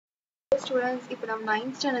Students, இப்போ நம்ம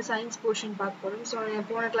 9th standard science portion பார்க்க போறோம். ஸோ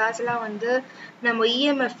போன கிளாஸ்லாம் வந்து நம்ம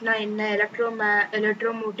இஎம்எஃப்னா என்ன,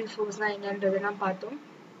 எலக்ட்ரோமோட்டிவ் ஃபோர்ஸ்னா என்னன்றதெல்லாம் பார்த்தோம்.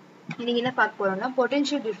 இன்னைக்கு என்ன பார்க்க போறோம்னா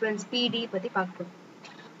பொட்டன்ஷியல் டிஃபரன்ஸ் பிடி பத்தி பார்க்க போறோம்.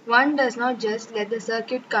 One does not just let the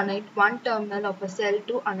circuit connect one terminal of a cell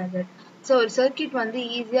to another. So ஒரு சர்க்கியூட் வந்து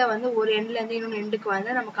ஈஸியா வந்து ஒரு எண்ட்ல இருந்து இன்னொரு எண்டுக்கு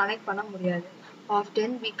வந்து நம்ம கனெக்ட் பண்ண முடியாது.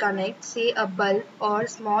 Often we connect, say, a bulb or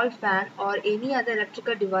small fan or any other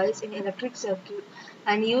electrical device in electric circuit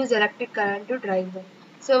and use electric current to drive them.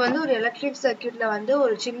 So வந்து ஒரு எலக்ட்ரிக் சர்க்கியூட்ல வந்து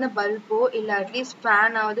ஒரு சின்ன பல்போ இல்லை அட்லீஸ்ட்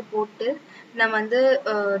ஃபேனாவது போட்டு நம்ம வந்து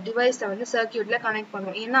டிவைஸை வந்து சர்க்கியூட்ல கனெக்ட்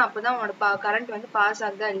பண்ணுவோம். ஏன்னா அப்போதான் உன்னோட கரண்ட் வந்து பாஸ்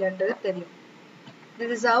ஆகுதா இல்லைன்றது தெரியும்.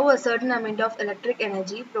 This is how a certain amount of electric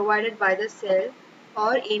energy provided by the cell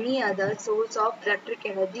or any other source of electric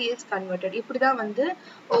energy is converted. இப்படிதான் வந்து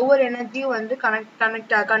ஒவ்வொரு எனர்ஜியும் வந்து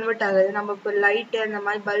கன்வெர்ட் ஆகுது. நம்ம இப்போ லைட்டு அந்த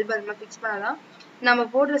மாதிரி பல்ப் அந்த மாதிரி ஃபிக்ஸ் பண்ணலாம். நம்ம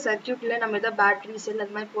போடுற சர்க்கியூட்ல நம்ம ஏதாவது பேட்டரி செல்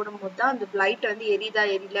அந்த மாதிரி போடும்போது தான் அந்த லைட் வந்து எரியுதா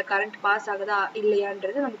எரியல, கரண்ட் பாஸ் ஆகுதா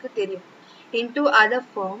இல்லையான்றது நமக்கு தெரியும். Into other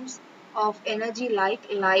forms of energy like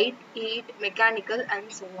light, heat, mechanical and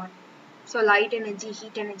so on. So light energy,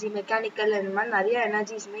 heat energy, mechanical and மாதிரி நிறைய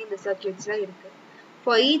energiesமே இந்த circuitsல இருக்கு.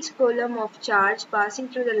 For each coulomb of charge passing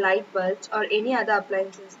through the light bulbs or any other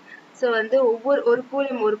appliances. So வந்து ஒரு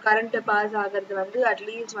coulomb ஒரு current pass ஆகிறது வந்து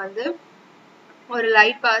at least வந்து ஒரு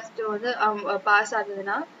லைட் பாஸ்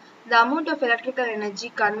ஆகுதுன்னா the amount of electrical energy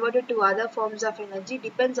converted to other forms of energy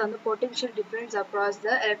depends on the potential difference across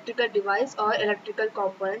the electrical device or electrical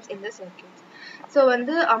components in the circuit. So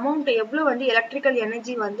வந்து amount எவ்வளோ வந்து electrical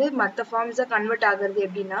energy வந்து மற்ற ஃபார்ம்ஸாக convert ஆகுறது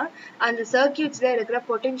எப்படின்னா அந்த சர்க்கியூட்ஸில் இருக்கிற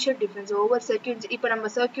potential difference ஒவ்வொரு சர்க்கியூட்ஸ். இப்போ நம்ம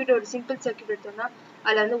சர்க்கியூட் ஒரு சிம்பிள் சர்க்கியூட் எடுத்தோம்னா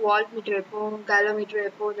அதில் வந்து வால்ட் மீட்டர் வைப்போம், கேலோமீட்டர்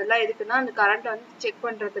வைப்போம். இதெல்லாம் எதுக்குன்னா அந்த கரண்ட்டை வந்து செக்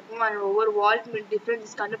பண்ணுறதுக்கும் அந்த ஒவ்வொரு வால்ட்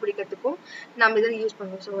டிஃப்ரென்ஸ் கண்டுபிடிக்கிறதுக்கும் நம்ம இதை யூஸ்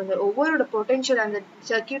பண்ணுவோம். ஸோ அந்த ஒவ்வொரு பொட்டென்ஷியல் அந்த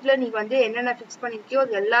சர்க்கியூட்ல நீ வந்து என்னென்ன ஃபிக்ஸ் பண்ணிருக்கியோ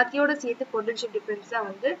அது எல்லாத்தையோட சேர்த்து பொட்டென்ஷியல் டிஃப்ரென்ஸ் தான்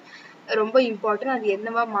வந்து ரொம்ப இம்பார்ட்டன்ட். அது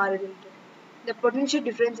என்னவா மாறுதுன்ட்டு. The potential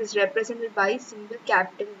difference is represented by symbol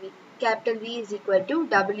capital V. Capital V is equal to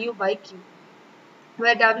W by Q,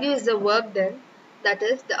 where W is the work done, that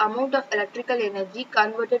is the amount of electrical energy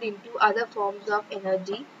converted into other forms of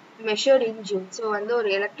energy measured in joules. So வந்து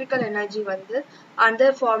ஒரு electrical energy வந்து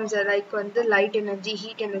other forms like வந்து light energy,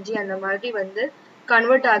 heat energy அந்த மாதிரி வந்து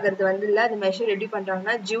convert ஆகிறது வந்து இல்லை, அது மெஷர் எப்படி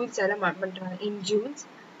பண்றாங்கன்னா ஜூல்ஸ் எல்லாம் பண்றாங்க in joules,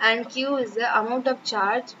 and Q is the amount of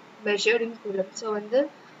charge measured in coulomb. So வந்து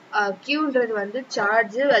Qன்றது வந்து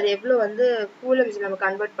சார்ஜ், அது எவ்வளோ வந்து கூலம்ஸ் நம்ம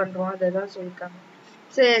கன்வெர்ட் பண்றோம் அதுதான் சொல்லிருக்காங்க.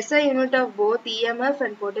 So SI unit of both EMF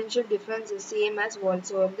and potential difference is same as volt.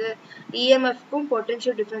 So வந்து EMF-க்கும்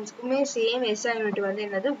potential difference-க்குமே same SI unit வந்து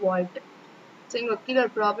என்னது volt. So இங்க கீழே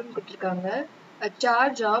ஒரு ப்ராப்ளம் கொடுத்துருக்காங்க. A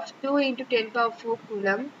charge of 2 into 10 power 4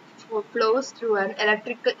 coulomb flows through an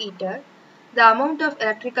electrical heater. The amount of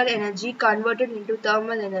electrical energy converted into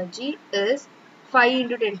thermal energy is 5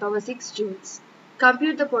 into 10 power 6 joules.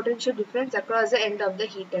 Compute the potential difference across the end of the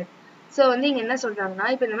heater. So வந்து இங்கே என்ன சொல்கிறாங்கன்னா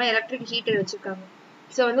இப்போ இந்த மாதிரி electric heater வச்சுருக்காங்க.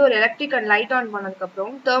 So வந்து ஒரு எலக்ட்ரிக் அண்ட் லைட் ஆன்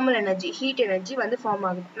பண்ணதுக்கப்புறம் தெர்மல் எனர்ஜி, ஹீட் எனர்ஜி வந்து ஃபார்ம்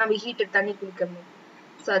ஆகுது நம்ம ஹீட்டர் தண்ணி குடிக்கும்போது.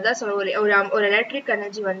 ஸோ அதான் சொல்ல ஒரு எலக்ட்ரிக்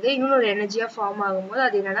எனர்ஜி வந்து இன்னொரு எனர்ஜியாக ஃபார்ம் ஆகும்போது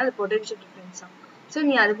அது என்னன்னா அது பொட்டன்ஷியல் டிஃப்ரென்ஸ் தான். ஸோ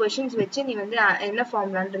நீ அது கொஷின்ஸ் வச்சு நீ வந்து என்ன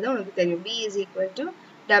ஃபார்ம்லான்றது உனக்கு தெரியும். V is equal to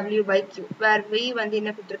W by Q, where V வந்து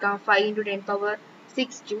என்ன கொடுத்துருக்காங்க 5 into 10 power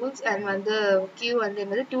 6 joules and வந்து Q வந்து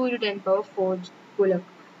என்னது 2 into 10 power 4 coulomb.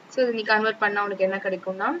 ஸோ இது நீ கன்வெர்ட் பண்ணால் உனக்கு என்ன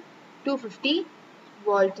கிடைக்கும்னா 250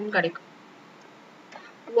 வோல்ட்னு கிடைக்கும்.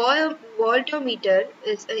 Voltmeter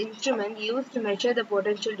is an instrument used to measure the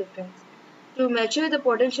potential difference. To measure the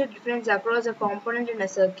potential difference across a component in a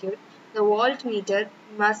circuit, the voltmeter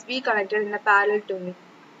must be connected in a parallel to it.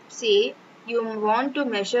 Say you want to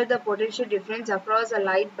measure the potential difference across a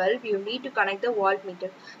light bulb, you need to connect the voltmeter.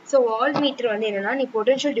 So voltmeter வந்து என்னன்னா நீ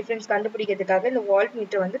potential difference கண்டுபிடிக்கிறதுக்காக இந்த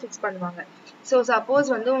voltmeter வந்து fix பண்ணுவாங்க. So suppose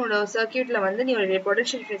வந்து உன்னோட சர்க்கியூட்ல வந்து நீ ஒரு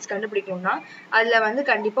பொட்டன்ஷியல் டிஃபரன்ஸ் கண்டுபிடிக்கணும்னா அதுல வந்து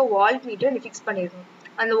கண்டிப்பா வால்ட்மீட்டர் நீ ஃபிக்ஸ் பண்ணிடணும்.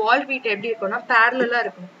 அந்த வால்ட்மீட்டர் எப்படி இருக்கும்னா பேரலா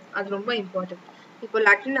இருக்கணும், அது ரொம்ப இம்பார்ட்டன்ட். இப்போ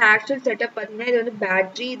லட்டின் ஆக்சுவல் செட்டப் பார்த்தீங்கன்னா இது வந்து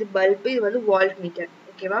பேட்டரி, இது பல்பு, இது வந்து வால்ட்மீட்டர்.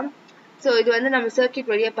 ஓகேவா? ஸோ இது வந்து நம்ம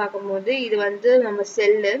சர்க்கியூட் வழியாக பார்க்கும்போது இது வந்து நம்ம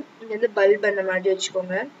செல்லு, இது வந்து பல்ப் அந்த மாதிரி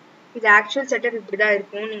வச்சுக்கோங்க. இது ஆக்சுவல் செட்டப் இப்படி தான்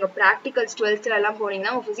இருக்கும். நீங்கள் ப்ராக்டிகல்ஸ் 12th எல்லாம்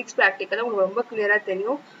போனீங்கன்னா உங்கள் ஃபிசிக்ஸ் ப்ராக்டிக்கலாக உங்களுக்கு ரொம்ப கிளியராக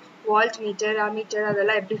தெரியும். வால்ட் மீட்டர், அமீட்டர்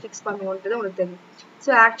அதெல்லாம் எப்படி ஃபிக்ஸ் பண்ணுவோன்றது உங்களுக்கு தெரியும்.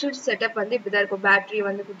 ஸோ ஆக்சுவல் செட்டப் வந்து இப்படி தான் இருக்கும். பேட்டரி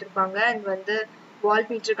வந்து கொடுத்துருப்பாங்க அண்ட் வந்து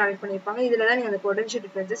வால்ட் மீட்டர் கனெக்ட் பண்ணியிருப்பாங்க. இதில் தான் நீங்கள் அந்த பொட்டன்ஷியல்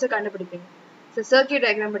டிஃபரன்ஸை கண்டுபிடிப்பீங்க. ஸோ சர்க்கியூட்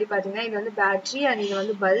டயக்ராம் படி பார்த்தீங்கன்னா இது வந்து பேட்டரி அண்ட் இது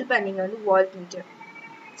வந்து பல்ப் அண்ட் நீங்கள் வந்து Walt metre.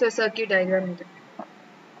 So circuit diagram இது.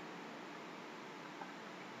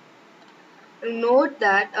 Note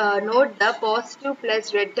the positive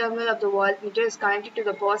plus red terminal of the voltmeter is connected to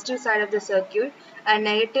the positive side of the circuit, and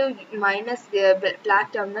negative minus the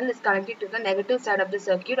black terminal is connected to the negative side of the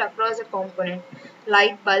circuit across the component.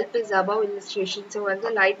 Light bulb is above illustration. So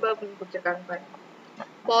வந்து light bulb கொடுத்திருக்காங்க பாருங்க.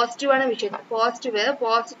 பாசிட்டிவான விஷயம் positive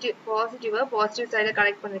சைடில்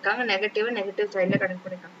connect பண்ணிருக்காங்க, negative சைடில் connect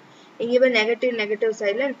பண்ணிருக்காங்க. இங்கே நெகட்டிவ்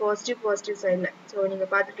சைடில் அண்ட் பாசிட்டிவ் சைடில். ஸோ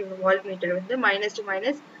நீங்கள் பார்த்துட்டீங்க வால்ட் மீட்டர் வந்து minus to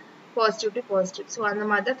minus, positive to positive. So அந்த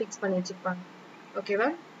மாதிரி தான் ஃபிக்ஸ் பண்ணி வச்சிருப்பாங்க. ஓகேவா?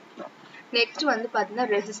 நெக்ஸ்ட் வந்து பார்த்தீங்கன்னா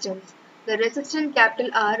resistance. The resistance capital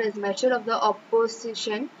R is measure of the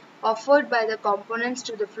opposition offered by the components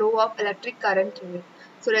to the flow of electric current through it.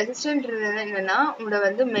 So resistant என்னன்னா உங்களோட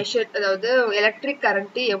வந்து மெஷர், அதாவது எலக்ட்ரிக்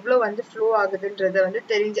கரண்ட் எவ்வளோ வந்து ஃப்ளோ ஆகுதுன்றத வந்து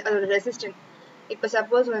தெரிஞ்சு அதோட ரெசிஸ்டன்ட். இப்போ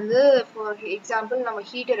சப்போஸ் வந்து ஃபார் எக்ஸாம்பிள் நம்ம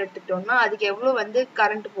ஹீட்டர் எடுத்துக்கிட்டோம்னா அதுக்கு எவ்வளோ வந்து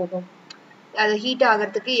கரண்ட் போகும், அது ஹீட்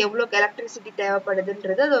ஆகிறதுக்கு எவ்வளோ எலக்ட்ரிசிட்டி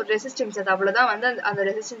தேவைப்படுதுன்றது அதோட ரெசிஸ்டன்ஸ். அது அவ்வளோதான் வந்து அந்த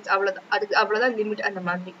ரெசிஸ்டன்ஸ் அவ்வளோதான், அதுக்கு அவ்வளோதான் லிமிட் அந்த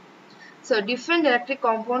மாதிரி. So different electric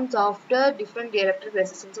compounds after different electric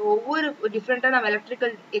resistance. ஒவ்வொரு டிஃப்ரெண்ட்டாக நம்ம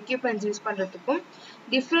எலக்ட்ரிக்கல் எக்யூப்மெண்ட்ஸ் யூஸ் பண்ணுறதுக்கும்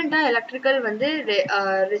டிஃப்ரெண்ட்டாக எலக்ட்ரிக்கல் வந்து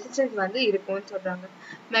ரெசிஸ்டன்ஸ் வந்து இருக்கும்னு சொல்கிறாங்க.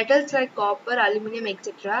 Metals like copper, aluminium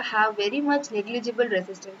etcetera have very much negligible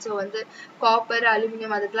resistance. So வந்து காப்பர்,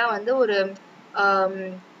 அலுமினியம் அதுக்கெலாம் வந்து ஒரு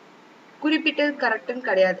குறிப்பிட்டது கரெக்டுன்னு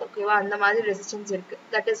கிடையாது. ஓகேவா? அந்த மாதிரி ரெசிஸ்டன்ஸ் இருக்கு.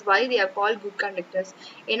 That is why they are called good conductors.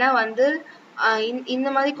 ஏன்னா வந்து இந்த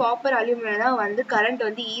மாதிரி காப்பர், அலுமினியம் தான் வந்து கரண்ட்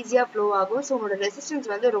வந்து ஈஸியாக ஃப்ளோ ஆகும். ஸோ உங்களோட ரெசிஸ்டன்ஸ்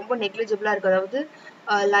வந்து ரொம்ப நெக்லிஜிபிளாக இருக்கும், அதாவது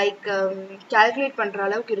லைக் கால்குலேட் பண்ணுற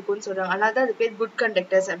அளவுக்கு இருக்கும்னு சொல்கிறாங்க. அதனால தான் அது பேர் குட்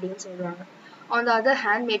கண்டக்டர்ஸ் அப்படின்னு சொல்கிறாங்க. On the other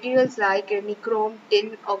hand, materials like nichrome, tin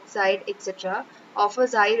oxide, etc.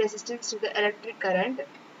 offers high resistance to the electric current.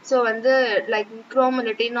 So வந்து லைக் நிக்ரோம்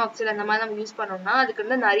இல்லை டின் ஆக்சைடு அந்த மாதிரி நம்ம யூஸ் பண்ணோம்னா அதுக்கு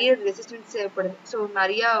வந்து நிறைய ரெசிஸ்டன்ஸ் தேவைப்படுது. ஸோ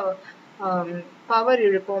நிறையா பவர்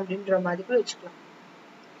இழுக்கும் அப்படின்ற மாதிரி கூட வச்சுக்கலாம்.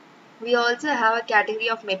 We also have a category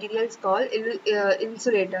of materials called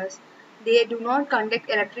insulators. They do not conduct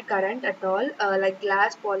electric current at all, like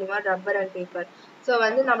glass, polymer, rubber and paper. So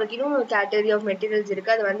வந்து நம்மளுக்கு இன்னும் ஒரு கேட்டகரி ஆஃப் மெட்டீரியல்ஸ்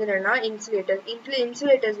இருக்குது. அது வந்து என்னென்னா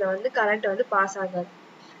இன்சுலேட்டர்ஸில் வந்து கரண்ட் வந்து பாஸ் ஆகாது.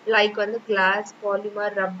 லைக் வந்து கிளாஸ்,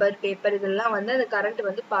 பாலிமர், ரப்பர், பேப்பர் இதெல்லாம் வந்து அந்த கரண்ட்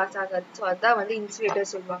வந்து பாஸ் ஆகாது. ஸோ அதுதான் வந்து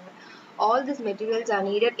இன்சுலேட்டர் சொல்லுவாங்க. All these materials are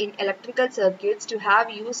needed in electrical circuits to have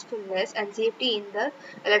usefulness and safety in the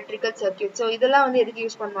electrical circuit. So இதெல்லாம் வந்து எதுக்கு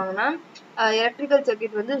யூஸ் பண்ணுவாங்கன்னா எலக்ட்ரிக்கல்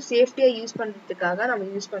சர்க்கியூட் வந்து சேஃப்டியாக யூஸ் பண்ணுறதுக்காக நம்ம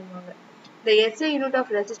யூஸ் பண்ணுவாங்க. The SI unit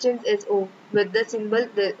of resistance is ohm with the symbol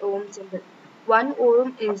the ohm symbol. 1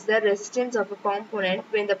 ohm is the resistance of a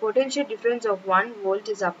component when the potential difference of 1 volt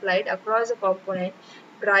is applied across the component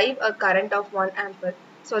drive a current of 1 ampere.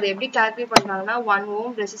 So அதை எப்படி calculate பண்ணுறாங்கன்னா 1 ohm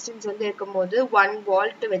resistance வந்து இருக்கும்போது 1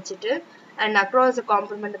 volt வச்சுட்டு and across the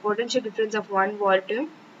component potential difference of 1 volt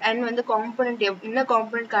and வந்து component என்ன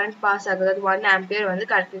component current pass ஆகுது அது 1 ampere வந்து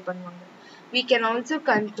கால்குலேட் பண்ணுவாங்க. We can also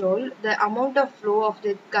control the amount of flow of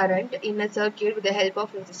the current in a circuit with the help of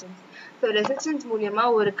resistance. So resistance மூலியமா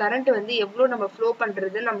ஒரு current வந்து எவ்வளோ நம்ம ஃப்ளோ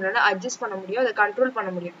பண்ணுறது நம்மளால அட்ஜஸ்ட் பண்ண முடியும், அதை கண்ட்ரோல் பண்ண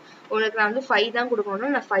முடியும். உனக்கு நான் வந்து 5 தான்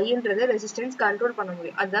கொடுக்கணும்னா நான் 5ன்றது ரெசிஸ்டன்ஸ் கண்ட்ரோல் பண்ண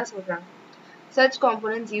முடியும், அதுதான் சொல்கிறாங்க. Such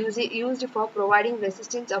components used for providing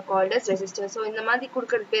resistance are called as resistors. So இந்த மாதிரி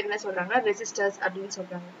கொடுக்கறது பேர் என்ன சொல்றாங்கன்னா resistors அப்படின்னு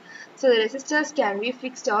சொல்றாங்க. So the resistors can be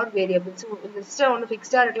fixed or variable. So இந்த resistor ஒன்று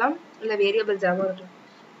ஃபிக்ஸ்டாக இருக்கலாம் இல்லை வேரியபிள்ஸாகவும் இருக்கலாம்.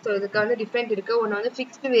 ஸோ இதுக்கு வந்து டிஃப்ரெண்ட் இருக்குது. ஒன்று வந்து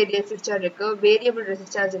ஃபிக்ஸ்டு ரெசிஸ்டர் இருக்குது, வேரியபிள்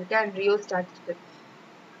ரெசிஸ்டர்ஸ் இருக்குது அண்ட் ரியோஸ்டாட் இருக்குது.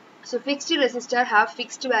 So fixed resistor have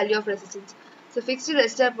fixed value of resistance. So fixed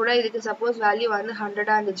resistor கூட இதுக்கு சப்போஸ் வேல்யூ வந்து 100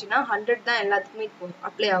 இருந்துச்சுன்னா 100 தான் எல்லாத்துக்குமே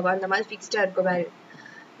அப்ளை ஆகும், அந்த மாதிரி ஃபிக்ஸ்டாக இருக்கும் value.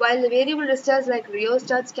 While the variable resistors like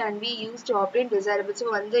rheostats can be used to obtain desirable. So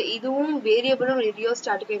வந்து இதுவும் வேரியபிளும்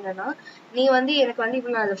rheostat என்னன்னா நீ வந்து எனக்கு வந்து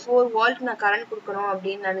இப்போ நான் 4 volt நான் கரண்ட் கொடுக்கணும்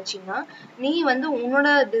அப்படின்னு நினச்சின்னா நீ வந்து உன்னோட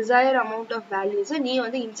டிசைர் அமௌண்ட் ஆஃப் வேல்யூஸை நீ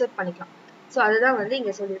வந்து இன்சர்ட் பண்ணிக்கலாம். ஸோ அதுதான் வந்து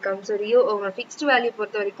இங்கே சொல்லியிருக்காங்க. ஸோ ஃபிக்ஸ்டு வேல்யூ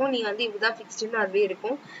பொறுத்த வரைக்கும் நீ வந்து இதுதான் ஃபிக்ஸ்டுன்னு அதுவே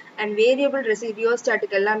இருக்கும். அண்ட் வேரியபிள்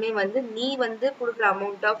ரியோஸ்டாட்டுக்கு எல்லாமே வந்து நீ வந்து கொடுக்குற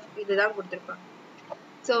அமௌண்ட் ஆஃப் இதுதான் கொடுத்துருப்பாங்க.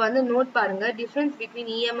 ஸோ வந்து நோட் பாருங்க, difference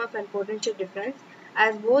between EMF and potential difference.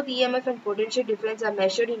 As both EMF and potential difference are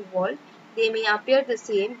measured in volt, they may appear the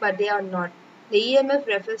same, but they are not. The EMF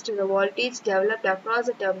refers to the voltage developed across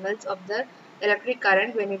the terminals of the electric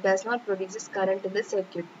current when it does not produce current in the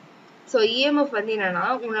circuit. So EMF வந்து என்னன்னா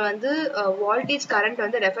உங்களை வந்து voltage current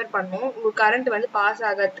வந்து refer பண்ணும், உங்கள் current வந்து pass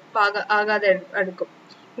ஆகாத எடுக்கும்.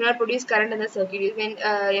 not produce current in the circuit. When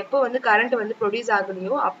எப்போ வந்து current வந்து ப்ரொடியூஸ்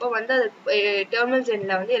ஆகலையோ அப்போ வந்து அது டெர்மினல்ஸ்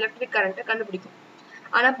எண்ணில் வந்து எலக்ட்ரிக் கரண்ட்டை கண்டுபிடிக்கும்.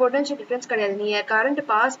 ஆனால் பொட்டன்ஷியல் டிஃப்ரென்ஸ் கிடையாது, நீ கரண்ட்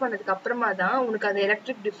பாஸ் பண்ணதுக்கு அப்புறமா தான் உனக்கு அந்த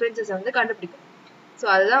எலக்ட்ரிக் டிஃப்ரென்சஸ் வந்து கண்டுபிடிக்கும். ஸோ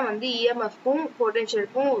அதுதான் வந்து இஎம்எஃப்க்கும்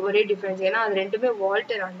பொட்டன்ஷியலுக்கும் ஒரே டிஃப்ரென்ஸ். ஏன்னா அது ரெண்டுமே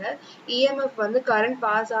வால்ட்னால இஎம்எஃப் வந்து கரண்ட்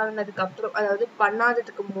பாஸ் ஆனதுக்கு அப்புறம், அதாவது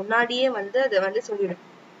பண்ணாததுக்கு முன்னாடியே வந்து அதை வந்து சொல்லிடும்.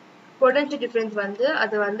 பொட்டன்ஷியல் டிஃபரன்ஸ் வந்து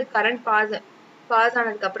அது வந்து கரண்ட் பாஸ்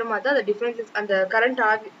ஆனதுக்கு அப்புறமா தான் அந்த டிஃபரன்ஸ் அந்த கரண்ட்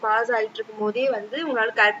பாஸ் ஆயிட்டு இருக்கும் போதே வந்து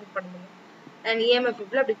உங்களால கால்குலேட் பண்ண முடியும். அண்ட்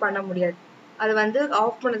இஎம்எஃப்ல அப்படி பண்ண முடியாது. அது வந்து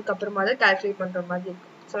ஆஃப் பண்ணதுக்கு அப்புறமா தான் கால்குலேட் பண்ற மாதிரி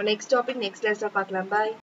இருக்கும். ஸோ நெக்ஸ்ட் டாபிக் நெக்ஸ்ட் லெசன்ல பார்க்கலாம். பாய்.